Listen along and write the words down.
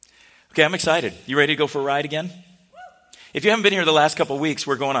Okay, I'm excited. You ready to go for a ride again? If you haven't been here the last couple of weeks,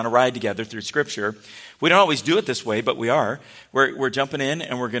 we're going on a ride together through Scripture. We don't always do it this way, but we are. We're jumping in,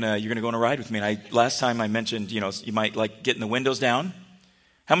 and you're gonna go on a ride with me. And last time I mentioned, you might like getting the windows down.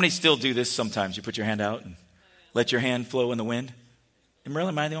 How many still do this sometimes? You put your hand out and let your hand flow in the wind. And really,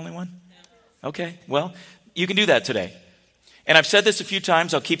 am I the only one? Okay, well, you can do that today. And I've said this a few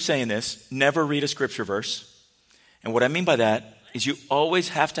times. I'll keep saying this. Never read a Scripture verse. And what I mean by that is you always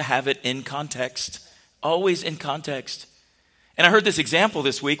have to have it in context. Always in context. And I heard this example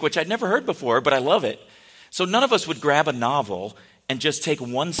this week, which I'd never heard before, but I love it. So none of us would grab a novel and just take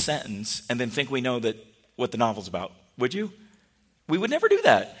one sentence and then think we know what the novel's about. Would you? We would never do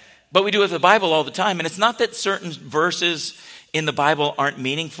that. But we do it with the Bible all the time. And it's not that certain verses in the Bible aren't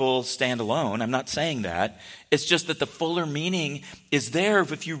meaningful standalone. I'm not saying that. It's just that the fuller meaning is there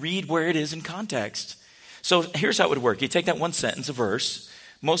if you read where it is in context. So here's how it would work. You take that one sentence, a verse.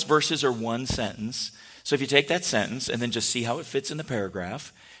 Most verses are one sentence. So if you take that sentence and then just see how it fits in the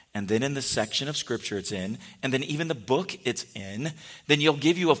paragraph, and then in the section of Scripture it's in, and then even the book it's in, then you'll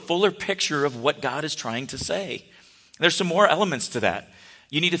give you a fuller picture of what God is trying to say. There's some more elements to that.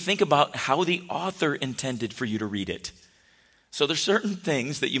 You need to think about how the author intended for you to read it. So there's certain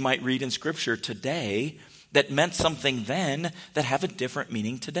things that you might read in Scripture today that meant something then that have a different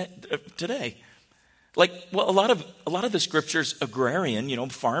meaning today. Like, well, a lot of the Scripture's agrarian,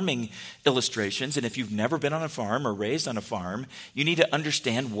 farming illustrations. And if you've never been on a farm or raised on a farm, you need to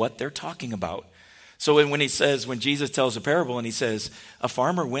understand what they're talking about. So when Jesus tells a parable and he says, a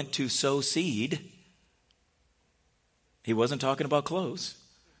farmer went to sow seed, he wasn't talking about clothes.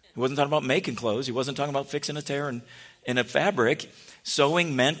 He wasn't talking about making clothes. He wasn't talking about fixing a tear in a fabric.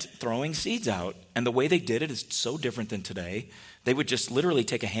 Sowing meant throwing seeds out. And the way they did it is so different than today. They would just literally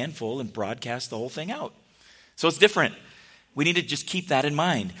take a handful and broadcast the whole thing out. So it's different. We need to just keep that in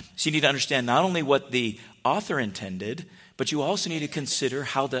mind. So you need to understand not only what the author intended, but you also need to consider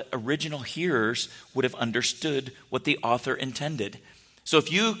how the original hearers would have understood what the author intended. So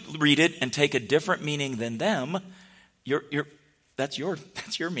if you read it and take a different meaning than them, that's your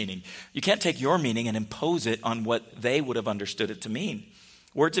meaning. You can't take your meaning and impose it on what they would have understood it to mean.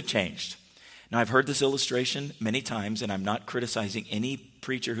 Words have changed. Now, I've heard this illustration many times, and I'm not criticizing any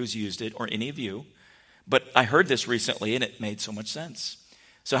preacher who's used it or any of you, but I heard this recently, and it made so much sense.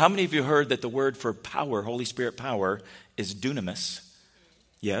 So how many of you heard that the word for power, Holy Spirit power, is dunamis?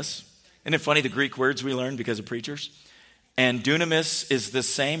 Yes? Isn't it funny, the Greek words we learned because of preachers? And dunamis is the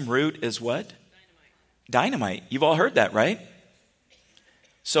same root as what? Dynamite. You've all heard that, right?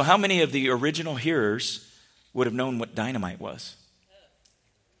 So how many of the original hearers would have known what dynamite was?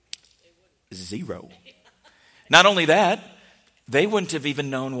 0. Not only that, they wouldn't have even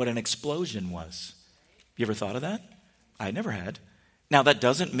known what an explosion was. You ever thought of that? I never had. Now, that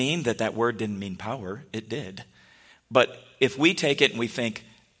doesn't mean that word didn't mean power. It did. But if we take it and we think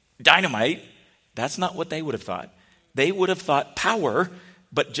dynamite, that's not what they would have thought. They would have thought power,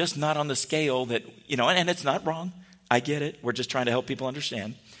 but just not on the scale that, and it's not wrong. I get it. We're just trying to help people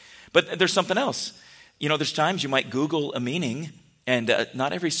understand. But there's something else. There's times you might Google a meaning, and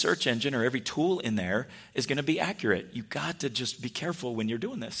not every search engine or every tool in there is going to be accurate. You've got to just be careful when you're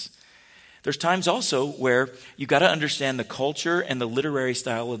doing this. There's times also where you've got to understand the culture and the literary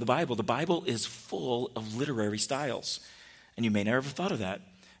style of the Bible. The Bible is full of literary styles. And you may never have thought of that,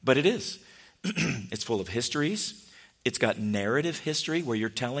 but it is. It's full of histories. It's got narrative history where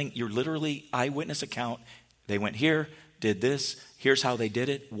you're literally eyewitness account. They went here, did this. Here's how they did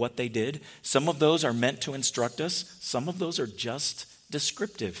it, what they did. Some of those are meant to instruct us. Some of those are just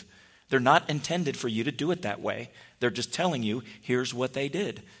descriptive. They're not intended for you to do it that way. They're just telling you, here's what they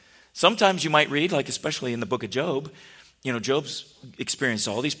did. Sometimes you might read, like especially in the book of Job, Job's experienced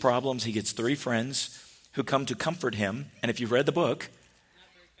all these problems. He gets 3 friends who come to comfort him. And if you've read the book,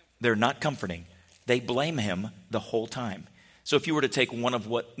 they're not comforting. They blame him the whole time. So if you were to take one of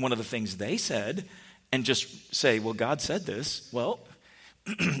the things they said and just say, well, God said this. Well,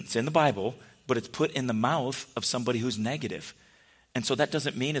 it's in the Bible, but it's put in the mouth of somebody who's negative. And so that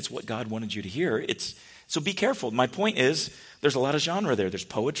doesn't mean it's what God wanted you to hear. So be careful. My point is, there's a lot of genre there. There's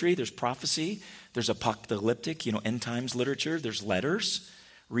poetry, there's prophecy, there's apocalyptic, end times literature, there's letters.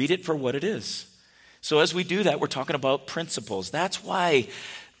 Read it for what it is. So as we do that, we're talking about principles. That's why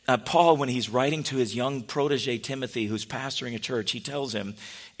Paul, when he's writing to his young protege Timothy, who's pastoring a church, he tells him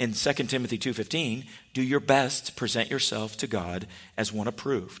in 2 Timothy 2:15, do your best to present yourself to God as one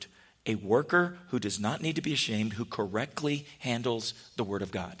approved, a worker who does not need to be ashamed, who correctly handles the Word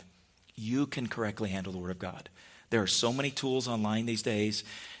of God. You can correctly handle the Word of God. There are so many tools online these days.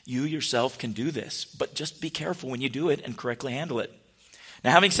 You yourself can do this, but just be careful when you do it and correctly handle it.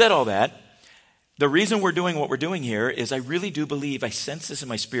 Now, having said all that, the reason we're doing what we're doing here is I really do believe, I sense this in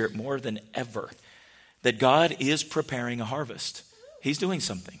my spirit more than ever, that God is preparing a harvest. He's doing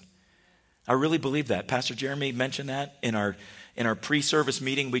something. I really believe that. Pastor Jeremy mentioned that in our pre-service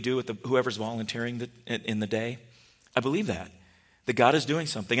meeting we do with whoever's volunteering in the day. I believe that God is doing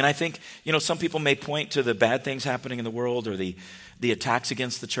something. And I think, some people may point to the bad things happening in the world or the attacks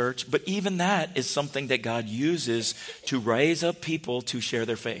against the church, but even that is something that God uses to raise up people to share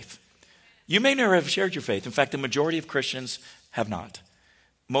their faith. You may never have shared your faith. In fact, the majority of Christians have not.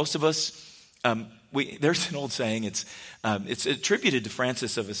 Most of us, there's an old saying, it's attributed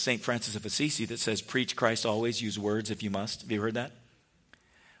to St. Francis of Assisi that says, "Preach Christ always, use words if you must." Have you heard that?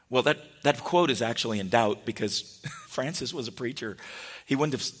 Well, that quote is actually in doubt because Francis was a preacher.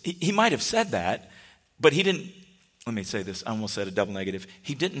 He might have said that, but he didn't. Let me say this. I almost said a double negative.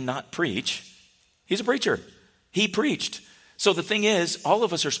 He did not preach. He's a preacher. He preached. So the thing is, all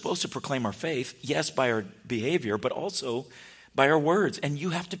of us are supposed to proclaim our faith, yes, by our behavior, but also by our words. And you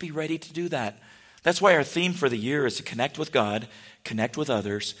have to be ready to do that. That's why our theme for the year is to connect with God, connect with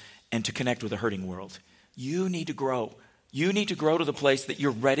others, and to connect with a hurting world. You need to grow. You need to grow to the place that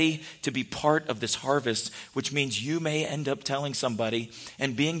you're ready to be part of this harvest, which means you may end up telling somebody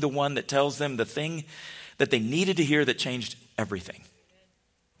and being the one that tells them the thing that they needed to hear that changed everything.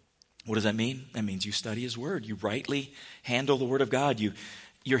 What does that mean? That means you study His Word. You rightly handle the Word of God.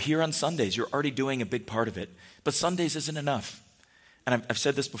 You're here on Sundays. You're already doing a big part of it. But Sundays isn't enough. And I've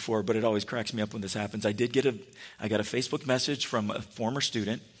said this before, but it always cracks me up when this happens. I got a Facebook message from a former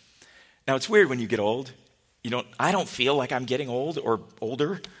student. Now, it's weird when you get old. I don't feel like I'm getting old or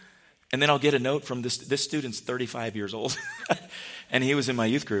older. And then I'll get a note from this student's 35 years old. And he was in my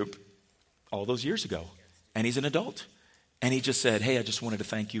youth group all those years ago. And he's an adult. And he just said, "Hey, I just wanted to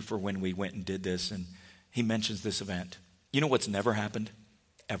thank you for when we went and did this." And he mentions this event. You know what's never happened?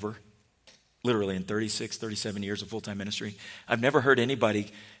 Ever. Literally in 36, 37 years of full-time ministry. I've never heard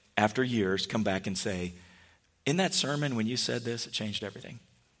anybody after years come back and say, "In that sermon, when you said this, it changed everything."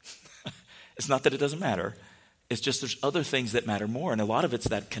 It's not that it doesn't matter. It's just there's other things that matter more. And a lot of it's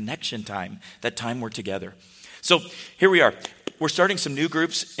that connection time, that time we're together. So here we are. We're starting some new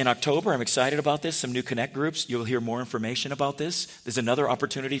groups in October. I'm excited about this, some new Connect groups. You'll hear more information about this. There's another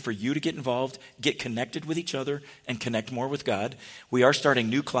opportunity for you to get involved, get connected with each other, and connect more with God. We are starting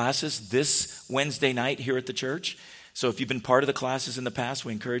new classes this Wednesday night here at the church. So if you've been part of the classes in the past,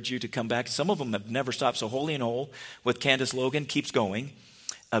 we encourage you to come back. Some of them have never stopped. So Holy and Whole with Candace Logan keeps going.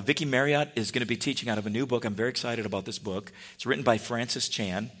 Vicki Marriott is going to be teaching out of a new book. I'm very excited about this book. It's written by Francis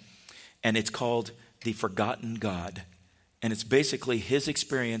Chan, and it's called The Forgotten God. And it's basically his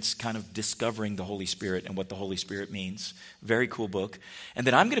experience kind of discovering the Holy Spirit and what the Holy Spirit means. Very cool book. And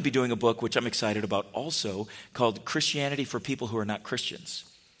then I'm going to be doing a book, which I'm excited about also, called Christianity for People Who Are Not Christians.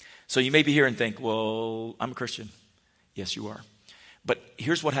 So you may be here and think, "Well, I'm a Christian." Yes, you are. But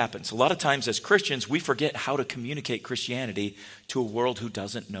here's what happens. A lot of times as Christians, we forget how to communicate Christianity to a world who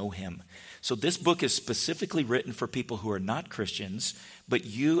doesn't know Him. So this book is specifically written for people who are not Christians, but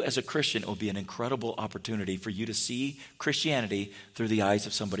you as a Christian, it will be an incredible opportunity for you to see Christianity through the eyes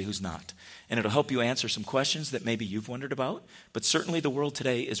of somebody who's not. And it'll help you answer some questions that maybe you've wondered about, but certainly the world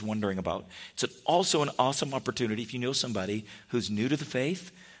today is wondering about. It's also an awesome opportunity if you know somebody who's new to the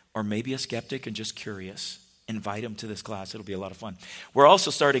faith or maybe a skeptic and just curious. Invite them to this class. It'll be a lot of fun. We're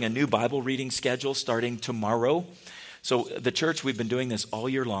also starting a new Bible reading schedule starting tomorrow. So the church, we've been doing this all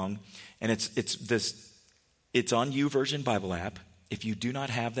year long, and it's on YouVersion Bible app. If you do not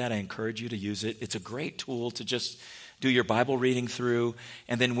have that, I encourage you to use it. It's a great tool to just do your Bible reading through.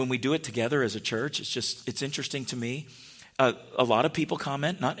 And then when we do it together as a church, it's interesting to me. A lot of people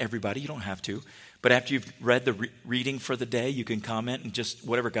comment, not everybody, you don't have to. But after you've read the reading for the day, you can comment and just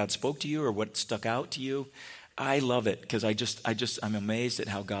whatever God spoke to you or what stuck out to you. I love it because I'm amazed at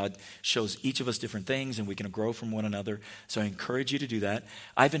how God shows each of us different things and we can grow from one another. So I encourage you to do that.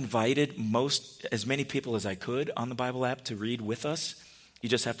 I've invited as many people as I could on the Bible app to read with us. You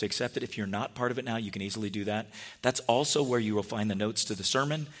just have to accept it. If you're not part of it now, you can easily do that. That's also where you will find the notes to the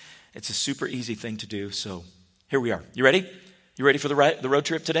sermon. It's a super easy thing to do. So here we are. You ready? You ready for the road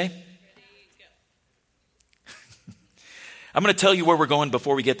trip today? I'm going to tell you where we're going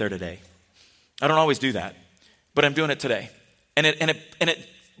before we get there today. I don't always do that, but I'm doing it today. And it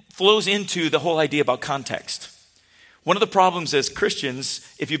flows into the whole idea about context. One of the problems as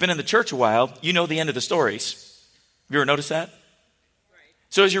Christians, if you've been in the church a while, you know the end of the stories. Have you ever noticed that? Right.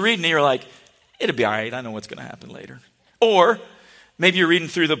 So as you're reading it, you're like, it'll be all right. I know what's going to happen later. Or maybe you're reading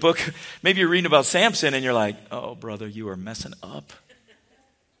through the book. Maybe you're reading about Samson and you're like, oh, brother, you are messing up.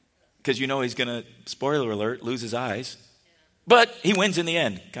 Because you know he's going to, spoiler alert, lose his eyes. But he wins in the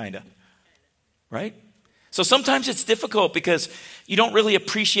end, kind of. Right? So sometimes it's difficult because you don't really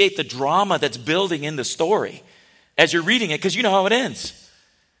appreciate the drama that's building in the story as you're reading it, because you know how it ends.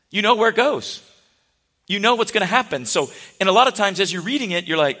 You know where it goes. You know what's going to happen. So, and a lot of times as you're reading it,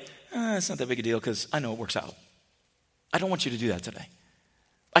 you're like, it's not that big a deal because I know it works out. I don't want you to do that today.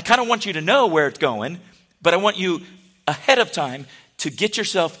 I kind of want you to know where it's going, but I want you ahead of time to get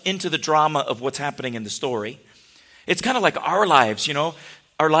yourself into the drama of what's happening in the story. It's kind of like our lives, you know.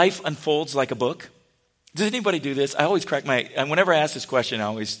 Our life unfolds like a book. Does anybody do this? I always and whenever I ask this question,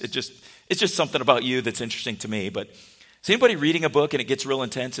 it's just something about you that's interesting to me. But is anybody reading a book and it gets real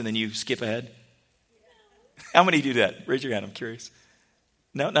intense and then you skip ahead? How many do that? Raise your hand, I'm curious.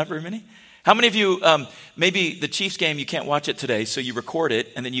 No, not very many? How many of you, maybe the Chiefs game, you can't watch it today, so you record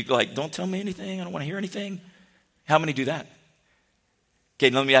it, and then you like, don't tell me anything, I don't want to hear anything? How many do that? Okay,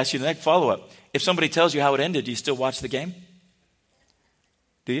 let me ask you the next follow-up. If somebody tells you how it ended, do you still watch the game?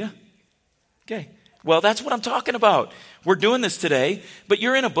 Do you? Okay. Well, that's what I'm talking about. We're doing this today, but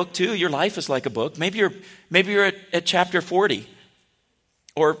you're in a book too. Your life is like a book. Maybe you're at chapter 40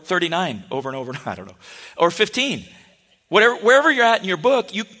 or 39 over and over, I don't know, or 15. Wherever you're at in your book,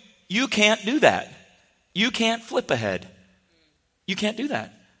 you can't do that. You can't flip ahead. You can't do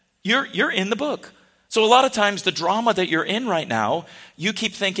that. You're in the book. So a lot of times the drama that you're in right now, you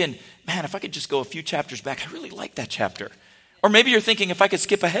keep thinking, man, if I could just go a few chapters back, I really like that chapter. Or maybe you're thinking, if I could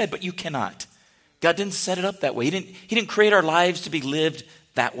skip ahead, but you cannot. God didn't set it up that way. He didn't create our lives to be lived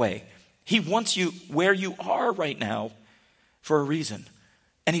that way. He wants you where you are right now for a reason.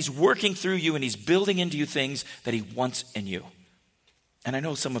 And he's working through you and he's building into you things that he wants in you. And I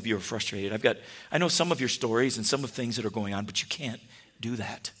know some of you are frustrated. I know some of your stories and some of things that are going on, but you can't do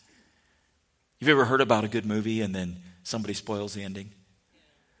that. You've ever heard about a good movie and then somebody spoils the ending?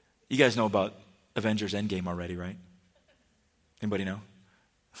 You guys know about Avengers Endgame already, right? Anybody know?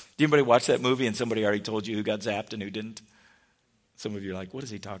 Did anybody watch that movie and somebody already told you who got zapped and who didn't? Some of you are like, what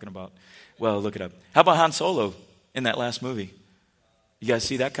is he talking about? Well, look it up. How about Han Solo in that last movie? You guys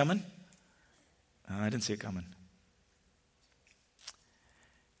see that coming? I didn't see it coming.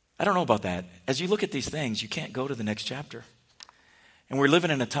 I don't know about that. As you look at these things, you can't go to the next chapter. And we're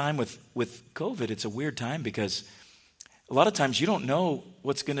living in a time with COVID. It's a weird time because a lot of times you don't know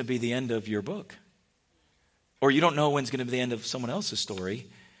what's going to be the end of your book. Or you don't know when's going to be the end of someone else's story,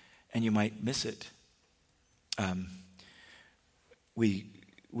 and you might miss it. We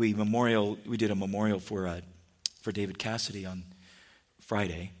did a memorial for David Cassidy on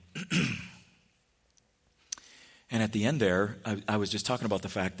Friday. And at the end there, I was just talking about the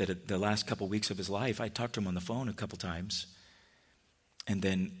fact that at the last couple weeks of his life, I talked to him on the phone a couple times. And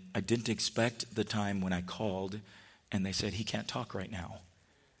then I didn't expect the time when I called and they said, he can't talk right now.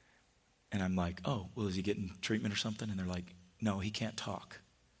 And I'm like, oh, well, is he getting treatment or something? And they're like, no, he can't talk.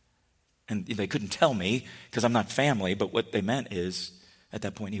 And they couldn't tell me because I'm not family, but what they meant is at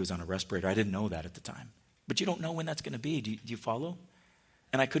that point he was on a respirator. I didn't know that at the time. But you don't know when that's going to be. Do you follow?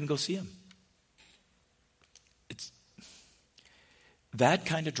 And I couldn't go see him. That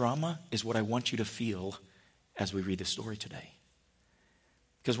kind of drama is what I want you to feel as we read the story today.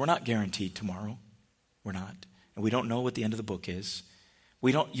 Because we're not guaranteed tomorrow. We're not. And we don't know what the end of the book is.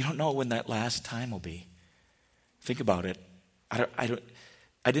 You don't know when that last time will be. Think about it. I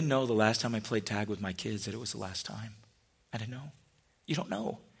didn't know the last time I played tag with my kids that it was the last time. I didn't know. You don't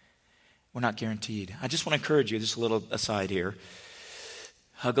know. We're not guaranteed. I just want to encourage you, just a little aside here.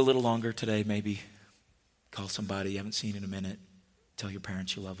 Hug a little longer today, maybe. Call somebody you haven't seen in a minute. Tell your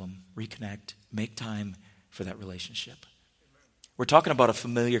parents you love them. Reconnect. Make time for that relationship. We're talking about a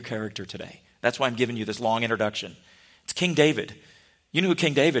familiar character today. That's why I'm giving you this long introduction. It's King David. You know who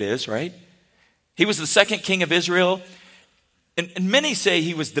King David is, right? He was the second king of Israel. And many say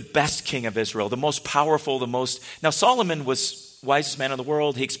he was the best king of Israel, the most powerful, Now, Solomon was wisest man in the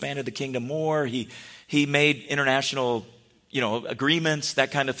world. He expanded the kingdom more. He made international, agreements,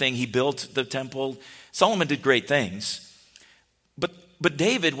 that kind of thing. He built the temple. Solomon did great things. But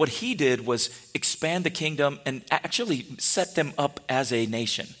David, what he did was expand the kingdom and actually set them up as a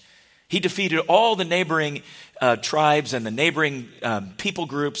nation. He defeated all the neighboring tribes and the neighboring people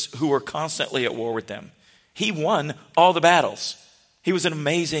groups who were constantly at war with them. He won all the battles. He was an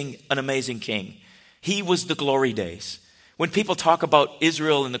amazing king. He was the glory days. When people talk about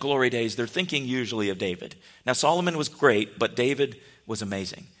Israel in the glory days, they're thinking usually of David. Now, Solomon was great, but David was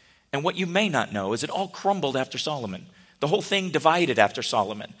amazing. And what you may not know is it all crumbled after Solomon. The whole thing divided after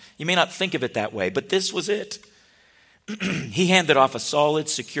Solomon. You may not think of it that way, but this was it. He handed off a solid,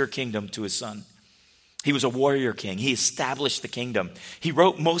 secure kingdom to his son. He was a warrior king. He established the kingdom. He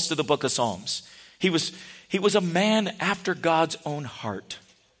wrote most of the book of Psalms. He He was a man after God's own heart.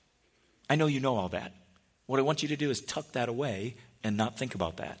 I know you know all that. What I want you to do is tuck that away and not think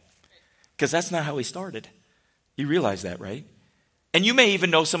about that. Because that's not how he started. You realize that, right? And you may even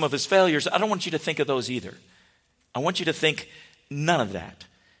know some of his failures. I don't want you to think of those either. I want you to think none of that.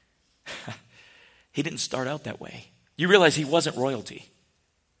 He didn't start out that way. You realize he wasn't royalty.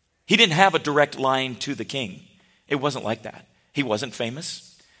 He didn't have a direct line to the king. It wasn't like that. He wasn't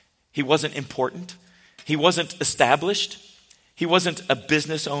famous. He wasn't important. He wasn't established. He wasn't a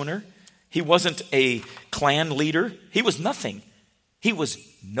business owner. He wasn't a clan leader. He was nothing. He was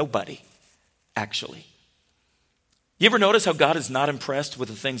nobody, actually. You ever notice how God is not impressed with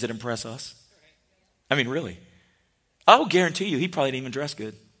the things that impress us? I mean, really. I'll guarantee you he probably didn't even dress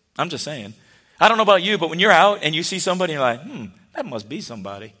good. I'm just saying. I don't know about you, but when you're out and you see somebody, you're like, that must be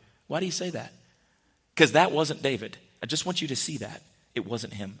somebody. Why do you say that? Because that wasn't David. I just want you to see that. It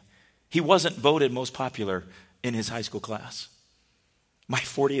wasn't him. He wasn't voted most popular in his high school class. My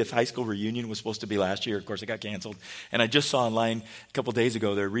 40th high school reunion was supposed to be last year. Of course, it got canceled. And I just saw online a couple days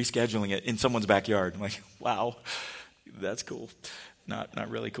ago, they're rescheduling it in someone's backyard. I'm like, wow, that's cool. Not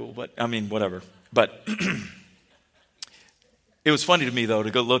really cool, but I mean, whatever. But it was funny to me, though,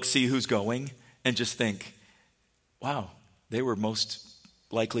 to go look, see who's going, and just think, wow, they were most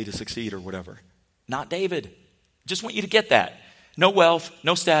likely to succeed or whatever. Not David. Just want you to get that. No wealth,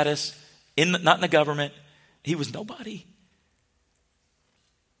 no status, not in the government. He was nobody.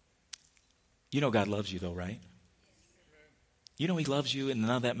 You know God loves you, though, right? You know he loves you and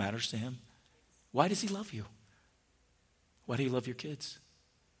none of that matters to him. Why does he love you? Why do you love your kids?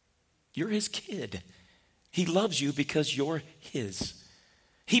 You're his kid. He loves you because you're his.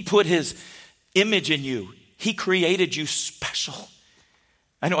 He put his image in you. He created you special.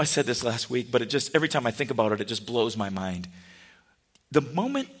 I know I said this last week, but every time I think about it, it just blows my mind. The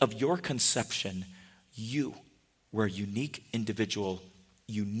moment of your conception, you were a unique individual,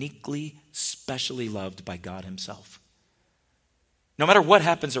 uniquely, specially loved by God himself. No matter what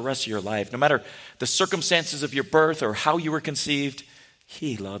happens the rest of your life, no matter the circumstances of your birth or how you were conceived,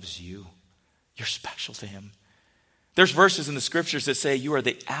 he loves you. You're special to him. There's verses in the scriptures that say you are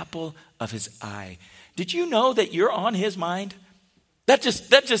the apple of his eye. Did you know that you're on his mind? That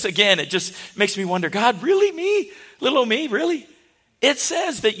just again, it just makes me wonder, God, really me? Little old me, really? It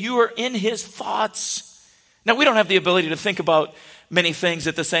says that you are in his thoughts. Now, we don't have the ability to think about many things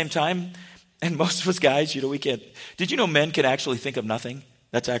at the same time. And most of us guys, we can't. Did you know men can actually think of nothing?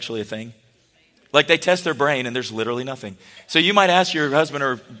 That's actually a thing. Like they test their brain and there's literally nothing. So you might ask your husband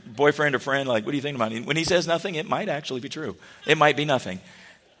or boyfriend or friend, like, what do you think about it? When he says nothing, it might actually be true. It might be nothing.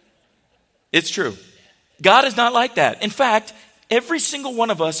 It's true. God is not like that. In fact, every single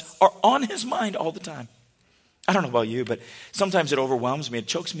one of us are on his mind all the time. I don't know about you, but sometimes it overwhelms me. It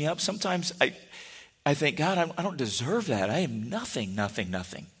chokes me up. Sometimes I think, God, I don't deserve that. I am nothing.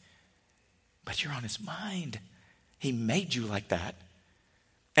 But you're on his mind. He made you like that.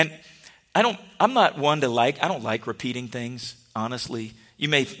 And I'm not one to I don't like repeating things, honestly. You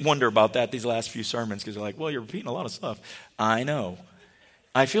may wonder about that these last few sermons because you're like, well, you're repeating a lot of stuff. I know.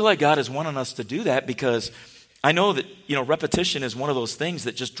 I feel like God is wanting us to do that because I know that, repetition is one of those things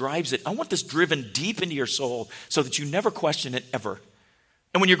that just drives it. I want this driven deep into your soul so that you never question it ever.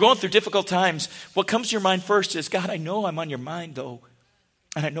 And when you're going through difficult times, what comes to your mind first is, God, I know I'm on your mind, though.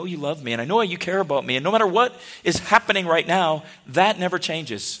 And I know you love me, and I know you care about me. And no matter what is happening right now, that never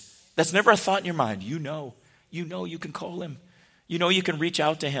changes. That's never a thought in your mind. You know you can call him. You know you can reach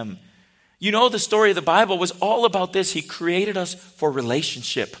out to him. You know the story of the Bible was all about this. He created us for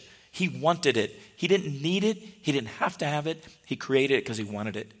relationship. He wanted it. He didn't need it. He didn't have to have it. He created it because he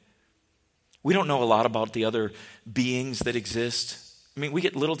wanted it. We don't know a lot about the other beings that exist. I mean, we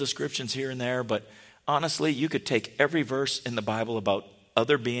get little descriptions here and there, but honestly, you could take every verse in the Bible about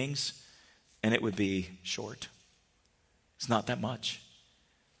other beings and it would be short. It's not that much.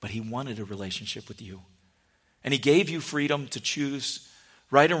 But he wanted a relationship with you. And he gave you freedom to choose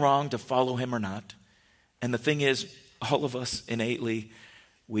right or wrong, to follow him or not. And the thing is, all of us innately,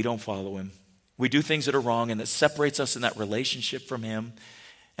 we don't follow him. We do things that are wrong and that separates us in that relationship from him.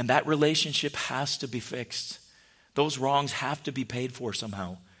 And that relationship has to be fixed. Those wrongs have to be paid for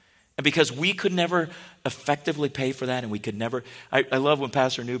somehow. And because we could never effectively pay for that and we could never, I love when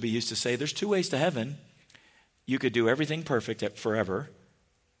Pastor Newby used to say, there's two ways to heaven. You could do everything perfect forever,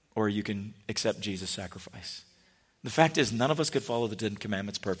 or you can accept Jesus' sacrifice. The fact is, none of us could follow the 10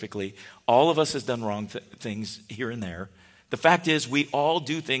 Commandments perfectly. All of us has done wrong things here and there. The fact is, we all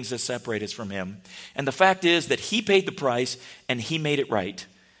do things that separate us from him. And the fact is that he paid the price and he made it right.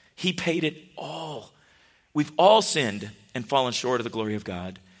 He paid it all. We've all sinned and fallen short of the glory of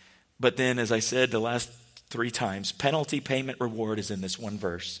God. But then, as I said the last 3 times. Penalty, payment, reward is in this one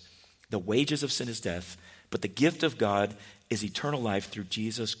verse. The wages of sin is death, but the gift of God is eternal life through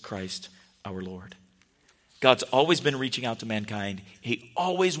Jesus Christ our Lord. God's always been reaching out to mankind. He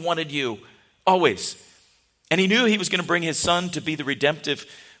always wanted you, always. And he knew he was going to bring his son to be the redemptive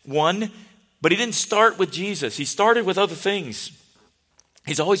one, but he didn't start with Jesus. He started with other things.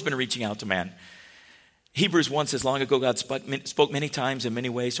 He's always been reaching out to man. Hebrews 1 says, long ago God spoke many times in many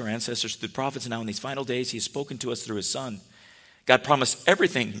ways to our ancestors through the prophets, and now in these final days he has spoken to us through his son. God promised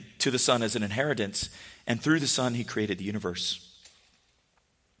everything to the son as an inheritance, and through the son he created the universe.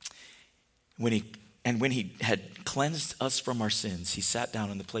 When he had cleansed us from our sins, he sat down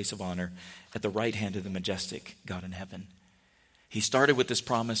in the place of honor at the right hand of the majestic God in heaven. He started with this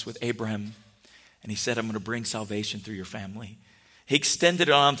promise with Abraham, and he said, I'm going to bring salvation through your family. He extended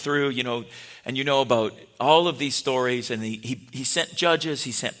it on through, and you know about all of these stories, and he sent judges,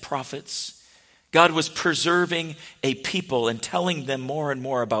 he sent prophets. God was preserving a people and telling them more and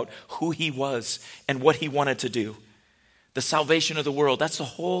more about who he was and what he wanted to do. The salvation of the world, that's the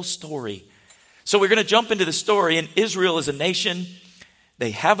whole story. So we're going to jump into the story, and Israel is a nation.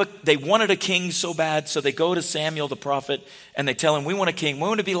 They wanted a king so bad, so they go to Samuel the prophet, and they tell him, we want a king. We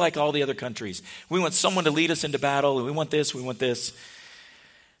want to be like all the other countries. We want someone to lead us into battle, and we want this, we want this.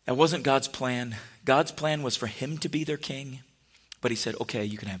 That wasn't God's plan. God's plan was for him to be their king, but he said, okay,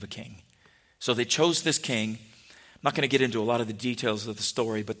 you can have a king. So they chose this king. I'm not going to get into a lot of the details of the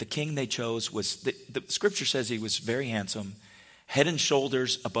story, but the king they chose was, the scripture says he was very handsome, head and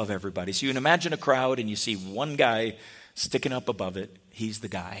shoulders above everybody. So you can imagine a crowd, and you see one guy sticking up above it. He's the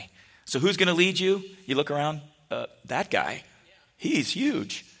guy. So who's going to lead you? You look around, that guy. He's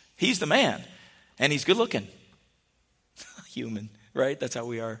huge. He's the man. And he's good looking. Human, right? That's how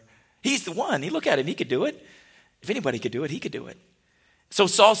we are. He's the one. You look at him, he could do it. If anybody could do it, he could do it. So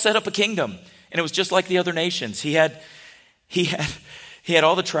Saul set up a kingdom, and it was just like the other nations. He had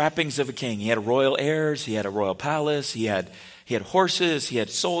all the trappings of a king. He had royal heirs, he had a royal palace, he had horses, he had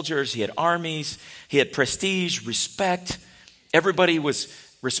soldiers, he had armies, he had prestige, respect. Everybody was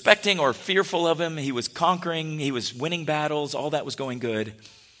respecting or fearful of him. He was conquering, he was winning battles, all that was going good.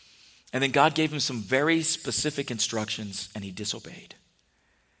 And then God gave him some very specific instructions, and he disobeyed.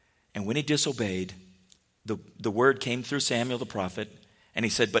 And when he disobeyed, the word came through Samuel the prophet, and he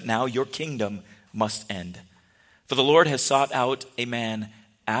said, but now your kingdom must end. For the Lord has sought out a man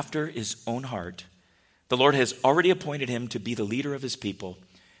after his own heart. The Lord has already appointed him to be the leader of his people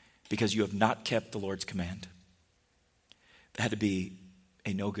because you have not kept the Lord's command. That had to be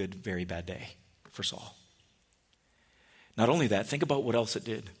a no good, very bad day for Saul. Not only that, think about what else it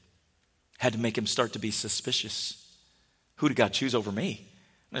did. Had to make him start to be suspicious. Who did God choose over me?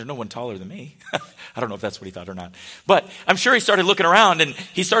 There's no one taller than me. I don't know if that's what he thought or not. But I'm sure he started looking around, and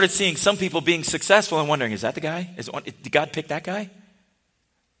he started seeing some people being successful and wondering, is that the guy? Did God pick that guy?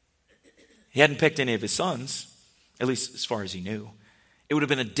 He hadn't picked any of his sons, at least as far as he knew. It would have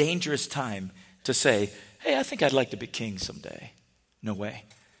been a dangerous time to say, hey, I think I'd like to be king someday. No way.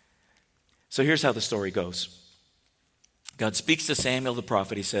 So here's how the story goes. God speaks to Samuel the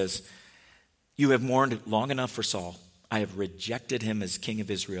prophet. He says, you have mourned long enough for Saul. I have rejected him as king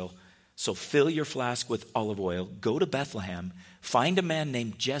of Israel. So fill your flask with olive oil, go to Bethlehem, find a man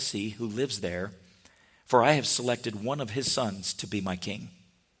named Jesse who lives there, for I have selected one of his sons to be my king.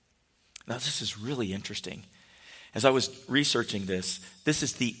 Now, this is really interesting. As I was researching this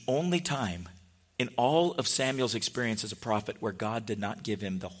is the only time in all of Samuel's experience as a prophet where God did not give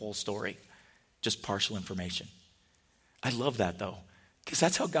him the whole story, just partial information. I love that, though, because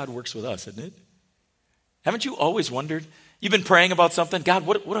that's how God works with us, isn't it? Haven't you always wondered? You've been praying about something. God,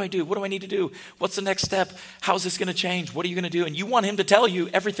 what do I do? What do I need to do? What's the next step? How's this going to change? What are you going to do? And you want him to tell you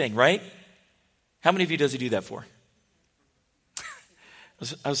everything, right? How many of you does he do that for?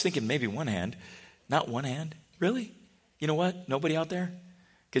 I was thinking maybe one hand. Not one hand. Really? You know what? Nobody out there?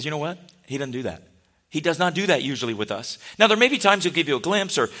 Because you know what? He doesn't do that. He does not do that usually with us. Now, there may be times he'll give you a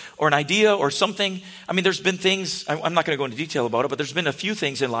glimpse or an idea or something. I mean, there's been things, I'm not going to go into detail about it, but there's been a few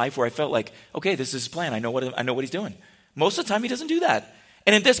things in life where I felt like, okay, this is his plan. I know what he's doing. Most of the time, he doesn't do that.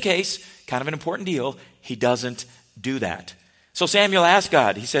 And in this case, kind of an important deal, he doesn't do that. So Samuel asks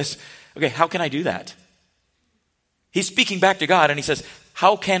God, he says, okay, how can I do that? He's speaking back to God, and he says,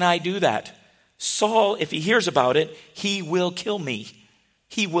 how can I do that? Saul, if he hears about it, he will kill me.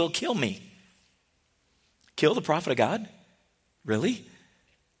 He will kill me. Kill the prophet of God? Really?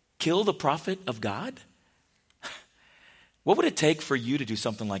 Kill the prophet of God? What would it take for you to do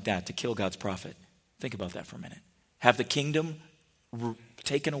something like that, to kill God's prophet? Think about that for a minute. Have the kingdom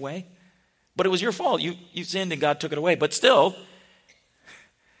taken away? But it was your fault. You sinned and God took it away. But still,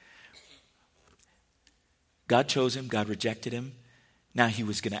 God chose him. God rejected him. Now he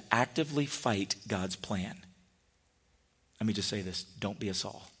was going to actively fight God's plan. Let me just say this. Don't be a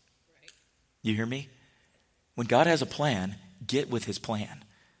Saul. You hear me? When God has a plan, get with his plan.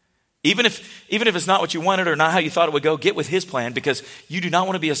 Even if it's not what you wanted or not how you thought it would go, get with his plan, because you do not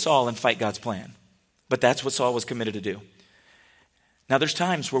want to be a Saul and fight God's plan. But that's what Saul was committed to do. Now there's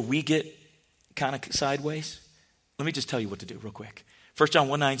times where we get kind of sideways. Let me just tell you what to do real quick. 1 John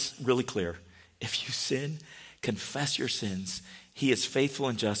 1:9 is really clear. If you sin, confess your sins. He is faithful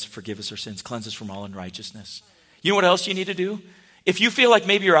and just to forgive us our sins, cleanse us from all unrighteousness. You know what else you need to do? If you feel like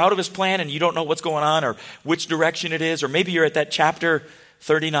maybe you're out of his plan and you don't know what's going on or which direction it is, or maybe you're at that chapter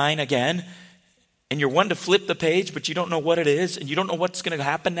 39 again, and you're wanting to flip the page, but you don't know what it is, and you don't know what's going to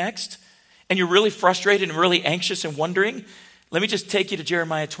happen next, and you're really frustrated and really anxious and wondering, let me just take you to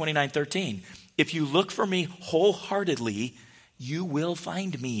Jeremiah 29:13. If you look for me wholeheartedly, you will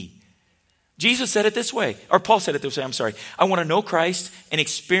find me. Jesus said it this way, or Paul said it this way, I want to know Christ and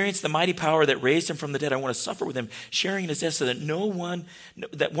experience the mighty power that raised him from the dead. I want to suffer with him, sharing in his death, so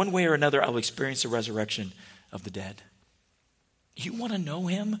that one way or another I will experience the resurrection of the dead. You want to know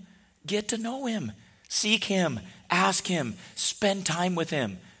him? Get to know him. Seek him. Ask him. Spend time with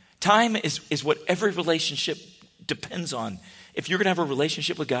him. Time is what every relationship depends on. If you're going to have a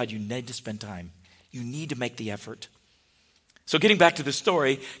relationship with God, you need to spend time. You need to make the effort. So getting back to the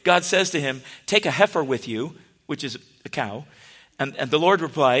story, God says to him, take a heifer with you, which is a cow. And the Lord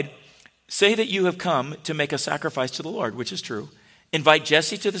replied, say that you have come to make a sacrifice to the Lord, which is true. Invite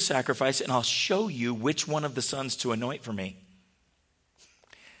Jesse to the sacrifice, and I'll show you which one of the sons to anoint for me.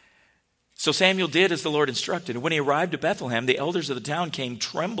 So Samuel did as the Lord instructed. And when he arrived at Bethlehem, the elders of the town came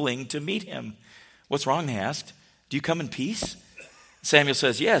trembling to meet him. What's wrong, they asked. Do you come in peace? Samuel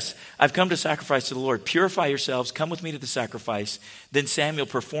says, yes, I've come to sacrifice to the Lord. Purify yourselves. Come with me to the sacrifice. Then Samuel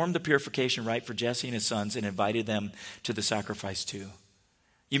performed the purification rite for Jesse and his sons and invited them to the sacrifice too.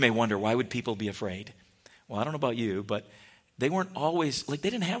 You may wonder, why would people be afraid? Well, I don't know about you, but they weren't always, they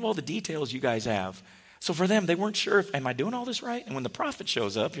didn't have all the details you guys have. So for them, they weren't sure, am I doing all this right? And when the prophet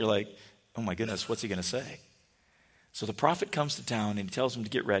shows up, you're like, oh my goodness, what's he going to say? So the prophet comes to town and he tells them to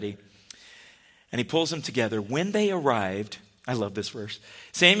get ready. And he pulls them together. When they arrived, I love this verse.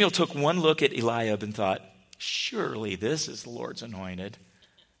 Samuel took one look at Eliab and thought, surely this is the Lord's anointed.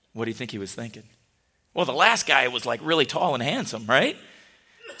 What do you think he was thinking? Well, the last guy was really tall and handsome, right?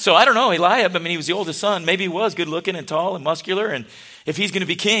 So I don't know, Eliab, he was the oldest son. Maybe he was good looking and tall and muscular. And if he's going to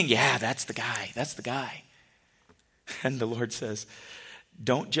be king, yeah, that's the guy. That's the guy. And the Lord says,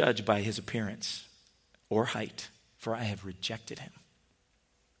 don't judge by his appearance or height, for I have rejected him.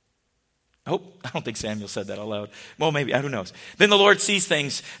 I don't think Samuel said that out loud. Well, maybe, who knows. Then the Lord sees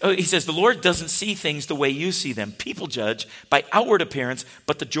things. He says, the Lord doesn't see things the way you see them. People judge by outward appearance,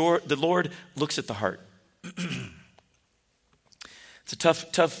 but the Lord looks at the heart. It's a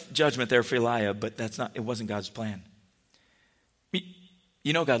tough judgment there for Eliab, but it wasn't God's plan.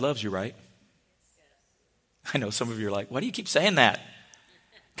 You know God loves you, right? I know some of you are like, why do you keep saying that?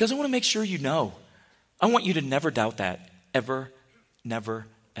 Because I want to make sure you know. I want you to never doubt that. Ever, never,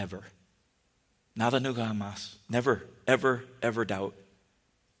 ever. Nada nunca jamás. Never, ever, ever doubt.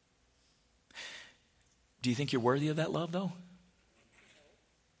 Do you think you're worthy of that love, though?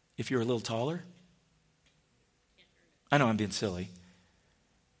 If you're a little taller? I know I'm being silly.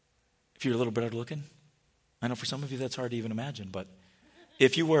 If you're a little better looking? I know for some of you that's hard to even imagine, but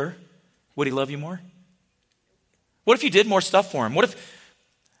if you were, would he love you more? What if you did more stuff for him? What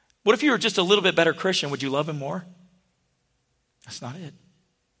if you were just a little bit better Christian? Would you love him more? That's not it.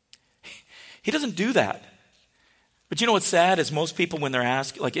 He doesn't do that. But you know what's sad is most people, when they're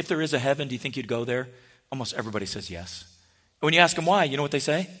asked, if there is a heaven, do you think you'd go there? Almost everybody says yes. And when you ask them why, you know what they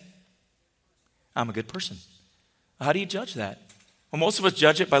say? I'm a good person. How do you judge that? Well, most of us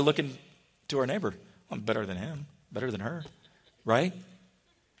judge it by looking to our neighbor. I'm better than him, better than her, right?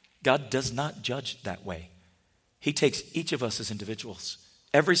 God does not judge that way. He takes each of us as individuals,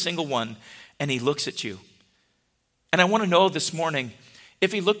 every single one, and he looks at you. And I want to know this morning,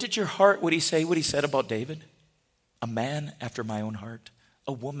 if he looked at your heart, would he say what he said about David? A man after my own heart,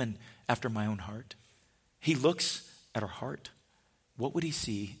 a woman after my own heart. He looks at our heart. What would he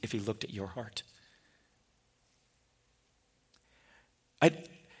see if he looked at your heart?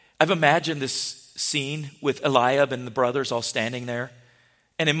 I've imagined this scene with Eliab and the brothers all standing there.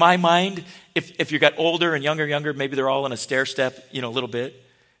 And in my mind, if you got older and younger, maybe they're all in a stair step, a little bit.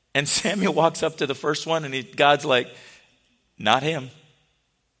 And Samuel walks up to the first one and God's like, not him.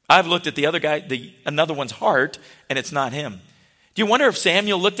 I've looked at the other guy, another one's heart, and it's not him. Do you wonder if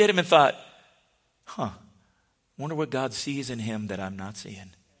Samuel looked at him and thought, wonder what God sees in him that I'm not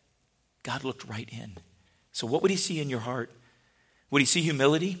seeing? God looked right in. So what would he see in your heart? Would he see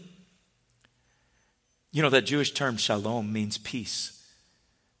humility? You know, that Jewish term shalom means peace.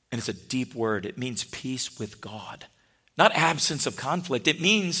 And it's a deep word. It means peace with God. Not absence of conflict. It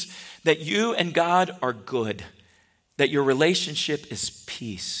means that you and God are good. That your relationship is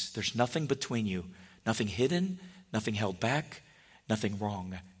peace. There's nothing between you. Nothing hidden, nothing held back, nothing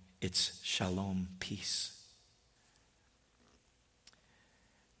wrong. It's shalom, peace.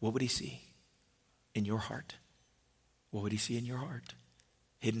 What would he see in your heart? What would he see in your heart?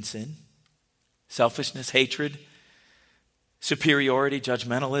 Hidden sin? Selfishness, hatred, superiority,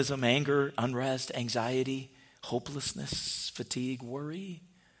 judgmentalism, anger, unrest, anxiety, hopelessness, fatigue, worry?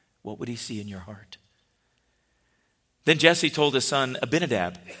 What would he see in your heart? Then Jesse told his son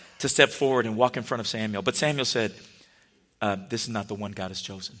Abinadab to step forward and walk in front of Samuel. But Samuel said, this is not the one God has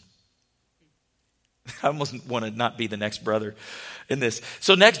chosen. I almost want to not be the next brother in this.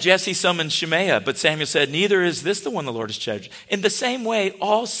 So next Jesse summoned Shemaiah, but Samuel said, neither is this the one the Lord has chosen. In the same way,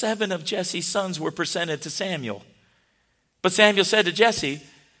 all 7 of Jesse's sons were presented to Samuel. But Samuel said to Jesse,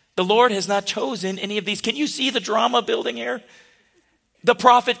 the Lord has not chosen any of these. Can you see the drama building here? The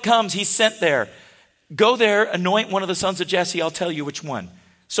prophet comes, he's sent there. Go there, anoint one of the sons of Jesse, I'll tell you which one.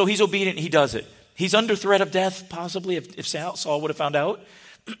 So he's obedient, he does it. He's under threat of death, possibly, if Saul would have found out.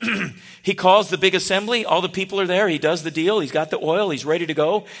 He calls the big assembly. All the people are there. He does the deal. He's got the oil. He's ready to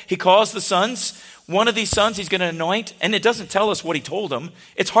go. He calls the sons. One of these sons he's going to anoint. And it doesn't tell us what he told them.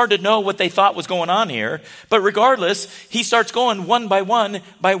 It's hard to know what they thought was going on here. But regardless, he starts going one by one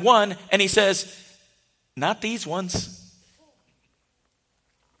by one. And he says, not these ones.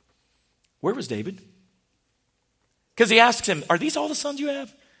 Where was David? Because he asks him, are these all the sons you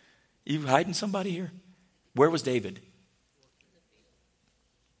have? You hiding somebody here? Where was David?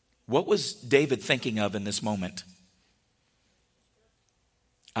 What was David thinking of in this moment?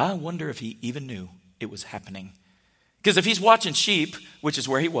 I wonder if he even knew it was happening. Because if he's watching sheep, which is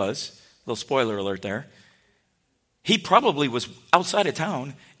where he was, little spoiler alert there, he probably was outside of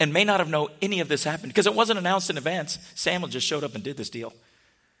town and may not have known any of this happened because it wasn't announced in advance. Samuel just showed up and did this deal.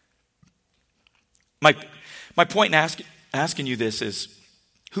 My point in asking you this is,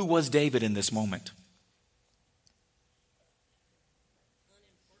 who was David in this moment?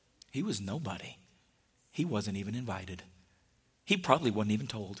 He was nobody. He wasn't even invited. He probably wasn't even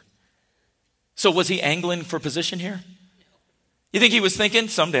told. So was he angling for position here? You think he was thinking,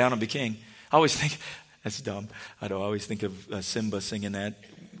 someday I'm going to be king? I always think, that's dumb. I always think of Simba singing that.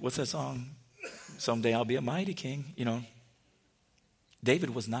 What's that song? Someday I'll be a mighty king. You know,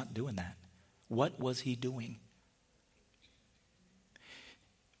 David was not doing that. What was he doing?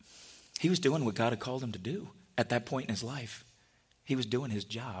 He was doing what God had called him to do at that point in his life. He was doing his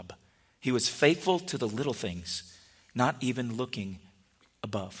job. He was faithful to the little things, not even looking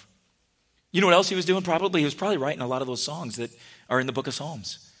above. You know what else he was doing probably? He was probably writing a lot of those songs that are in the book of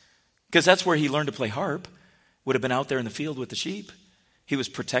Psalms. Because that's where he learned to play harp. Would have been out there in the field with the sheep. He was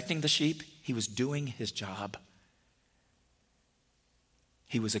protecting the sheep. He was doing his job.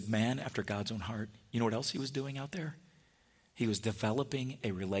 He was a man after God's own heart. You know what else he was doing out there? He was developing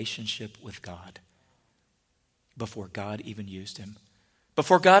a relationship with God before God even used him.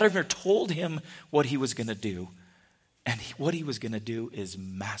 Before God ever told him what he was going to do. And what he was going to do is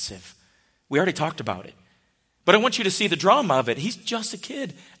massive. We already talked about it. But I want you to see the drama of it. He's just a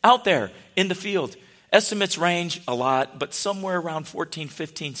kid out there in the field. Estimates range a lot, but somewhere around 14,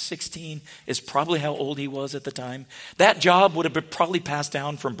 15, 16 is probably how old he was at the time. That job would have been probably passed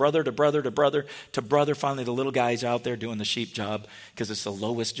down from brother to brother to brother to brother. Finally, the little guy's out there doing the sheep job because it's the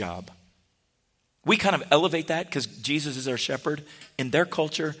lowest job. We kind of elevate that because Jesus is our shepherd. In their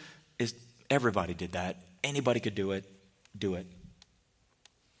culture, everybody did that. Anybody could do it. Do it.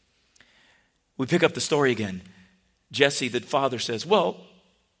 We pick up the story again. Jesse, the father, says, well,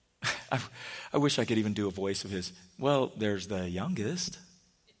 I wish I could even do a voice of his. Well, there's the youngest.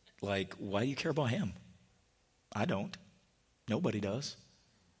 Like, why do you care about him? I don't. Nobody does.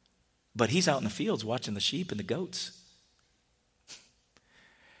 But he's out in the fields watching the sheep and the goats.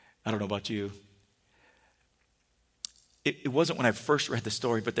 I don't know about you. It wasn't when I first read the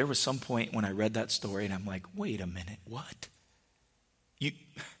story, but there was some point when I read that story and I'm like, wait a minute, what?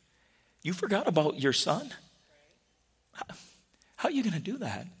 You forgot about your son? How are you going to do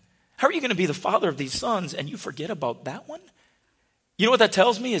that? How are you going to be the father of these sons and you forget about that one? You know what that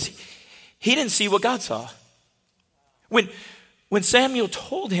tells me is he didn't see what God saw. When Samuel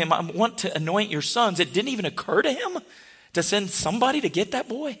told him, I want to anoint your sons, it didn't even occur to him to send somebody to get that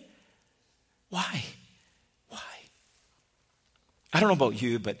boy. Why? I don't know about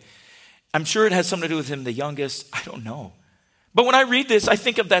you, but I'm sure it has something to do with him, the youngest. I don't know. But when I read this, I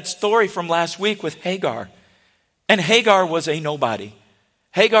think of that story from last week with Hagar. And Hagar was a nobody.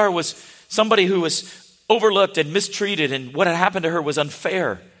 Hagar was somebody who was overlooked and mistreated, and what had happened to her was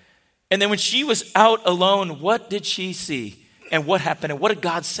unfair. And then when she was out alone, what did she see? And what happened? And what did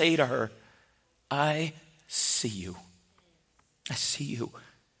God say to her? I see you. I see you.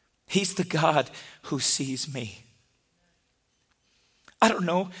 He's the God who sees me. I don't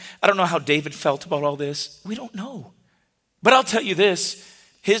know how David felt about all this. We don't know. But I'll tell you this.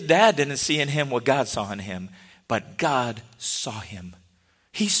 His dad didn't see in him what God saw in him, but God saw him.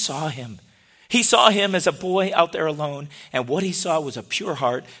 He saw him. He saw him as a boy out there alone, and what he saw was a pure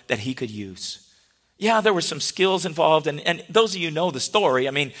heart that he could use. Yeah, there were some skills involved, and those of you know the story.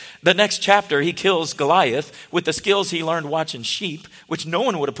 I mean, the next chapter, he kills Goliath with the skills he learned watching sheep, which no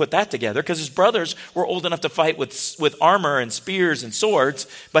one would have put that together because his brothers were old enough to fight with armor and spears and swords,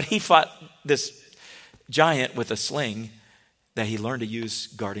 but he fought this giant with a sling that he learned to use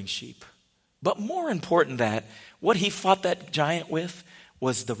guarding sheep. But more important than that, what he fought that giant with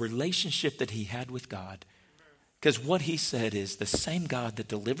was the relationship that he had with God. Because what he said is, the same God that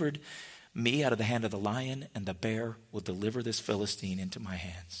delivered me out of the hand of the lion and the bear will deliver this Philistine into my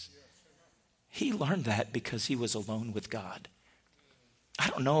hands. He learned that because he was alone with God. I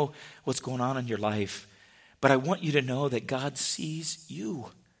don't know what's going on in your life, but I want you to know that God sees you.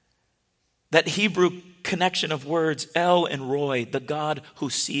 That Hebrew connection of words, El and Roy, the God who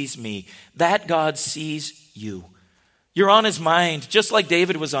sees me, that God sees you. You're on his mind, just like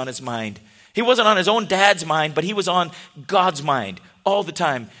David was on his mind. He wasn't on his own dad's mind, but he was on God's mind all the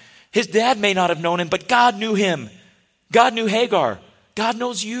time. His dad may not have known him, but God knew him. God knew Hagar. God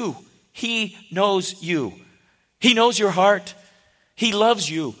knows you. He knows you. He knows your heart. He loves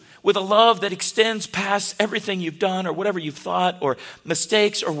you with a love that extends past everything you've done or whatever you've thought or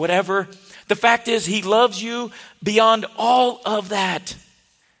mistakes or whatever. The fact is, he loves you beyond all of that.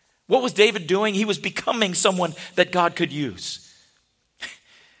 What was David doing? He was becoming someone that God could use.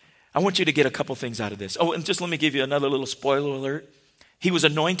 I want you to get a couple things out of this. Oh, and just let me give you another little spoiler alert. He was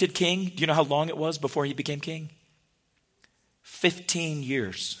anointed king. Do you know how long it was before he became king? 15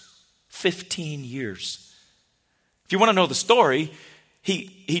 years. 15 years. If you want to know the story,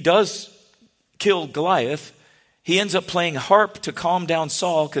 he does kill Goliath. He ends up playing harp to calm down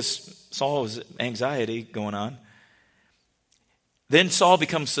Saul because Saul has anxiety going on. Then Saul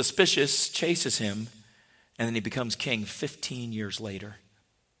becomes suspicious, chases him, and then he becomes king 15 years later.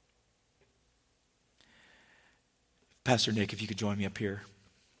 Pastor Nick, if you could join me up here.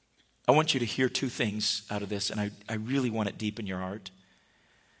 I want you to hear two things out of this, and I really want it deep in your heart.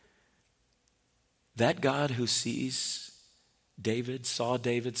 That God who sees David, saw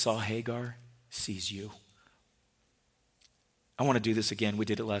Hagar, sees you. I want to do this again. We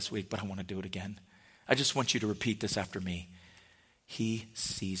did it last week, but I want to do it again. I just want you to repeat this after me. He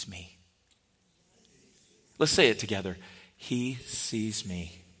sees me. Let's say it together. He sees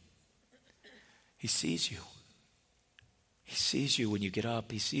me. He sees you. He sees you when you get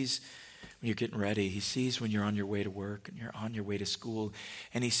up. He sees when you're getting ready. He sees when you're on your way to work and you're on your way to school.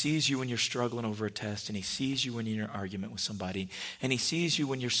 And he sees you when you're struggling over a test. And he sees you when you're in an argument with somebody. And he sees you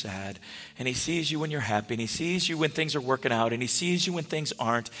when you're sad. And he sees you when you're happy. And he sees you when things are working out. And he sees you when things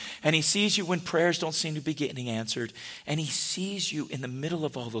aren't. And he sees you when prayers don't seem to be getting answered. And he sees you in the middle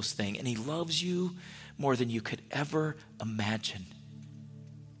of all those things. And he loves you more than you could ever imagine.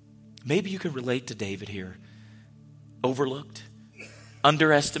 Maybe you can relate to David here. Overlooked,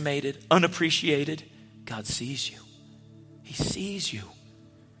 underestimated, unappreciated. God sees you. He sees you.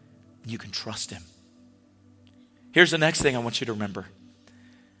 You can trust him. Here's the next thing I want you to remember.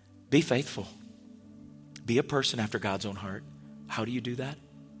 Be faithful. Be a person after God's own heart. How do you do that?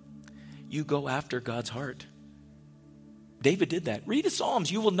 You go after God's heart. David did that. Read the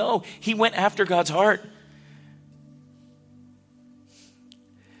Psalms. You will know he went after God's heart.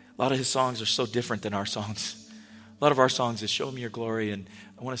 A lot of his songs are so different than our songs. A lot of our songs is show me your glory and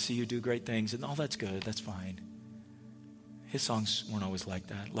I want to see you do great things. And all that's good. That's fine. His songs weren't always like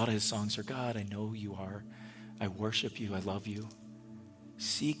that. A lot of his songs are, God, I know you are. I worship you. I love you.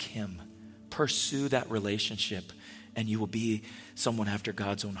 Seek him. Pursue that relationship and you will be someone after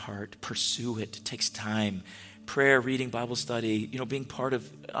God's own heart. Pursue it. It takes time. Prayer, reading, Bible study, being part of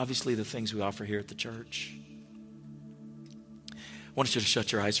obviously the things we offer here at the church. I want you to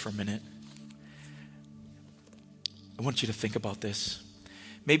shut your eyes for a minute. I want you to think about this.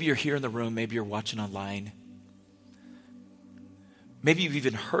 Maybe you're here in the room. Maybe you're watching online. Maybe you've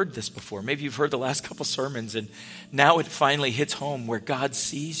even heard this before. Maybe you've heard the last couple sermons and now it finally hits home where God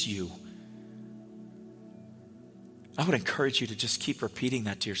sees you. I would encourage you to just keep repeating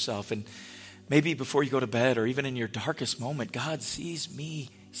that to yourself. And maybe before you go to bed or even in your darkest moment, God sees me,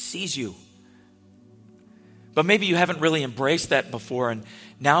 sees you. But maybe you haven't really embraced that before, and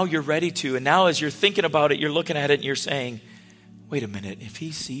now you're ready to. And now as you're thinking about it, you're looking at it and you're saying, wait a minute, if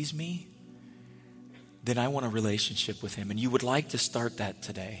he sees me, then I want a relationship with him. And you would like to start that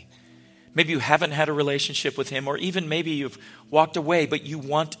today. Maybe you haven't had a relationship with him, or even maybe you've walked away, but you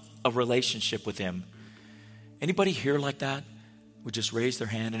want a relationship with him. Anybody here like that would just raise their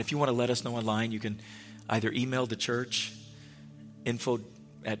hand. And if you want to let us know online, you can either email the church,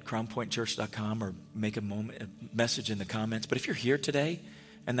 info@crownpointchurch.com, or make a message in the comments. But if you're here today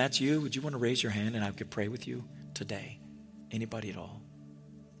and that's you, would you want to raise your hand and I could pray with you today? Anybody at all?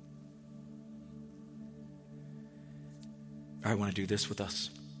 I want to do this with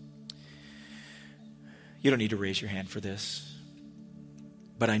us. You don't need to raise your hand for this.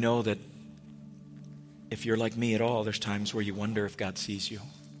 But I know that if you're like me at all, there's times where you wonder if God sees you.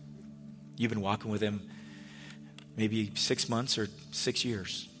 You've been walking with him maybe 6 months or 6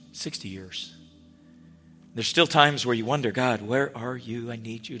 years, 60 years. There's still times where you wonder, God, where are you? I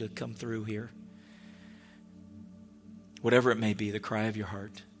need you to come through here. Whatever it may be, the cry of your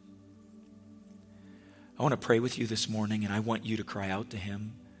heart. I want to pray with you this morning, and I want you to cry out to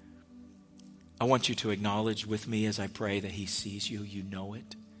him. I want you to acknowledge with me as I pray that he sees you. You know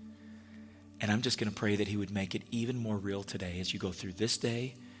it. And I'm just going to pray that he would make it even more real today as you go through this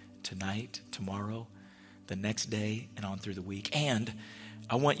day, tonight, tomorrow, the next day, and on through the week. And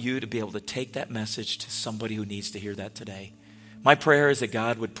I want you to be able to take that message to somebody who needs to hear that today. My prayer is that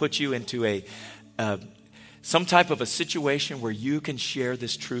God would put you into some type of a situation where you can share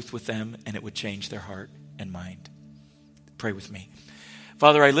this truth with them and it would change their heart and mind. Pray with me.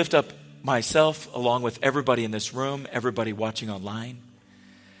 Father, I lift up myself along with everybody in this room, everybody watching online.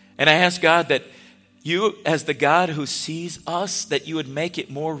 And I ask God that you, as the God who sees us, that you would make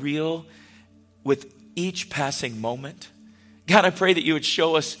it more real with each passing moment. God, I pray that you would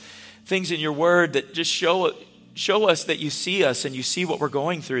show us things in your word that just show us that you see us and you see what we're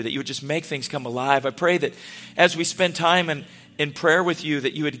going through, that you would just make things come alive. I pray that as we spend time in prayer with you,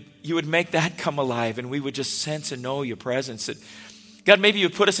 that you would make that come alive and we would just sense and know your presence. That God, maybe you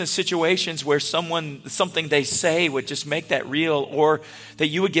would put us in situations where something they say would just make that real, or that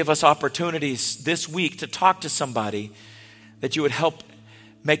you would give us opportunities this week to talk to somebody, that you would help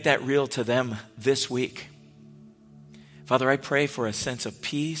make that real to them this week. Father, I pray for a sense of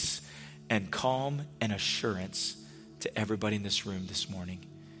peace and calm and assurance to everybody in this room this morning.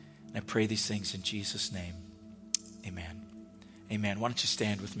 And I pray these things in Jesus' name. Amen. Amen. Why don't you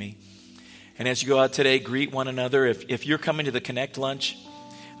stand with me? And as you go out today, greet one another. If you're coming to the Connect lunch,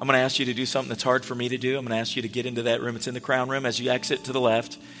 I'm going to ask you to do something that's hard for me to do. I'm going to ask you to get into that room. It's in the Crown Room as you exit to the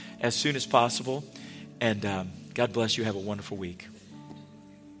left as soon as possible. And God bless you. Have a wonderful week.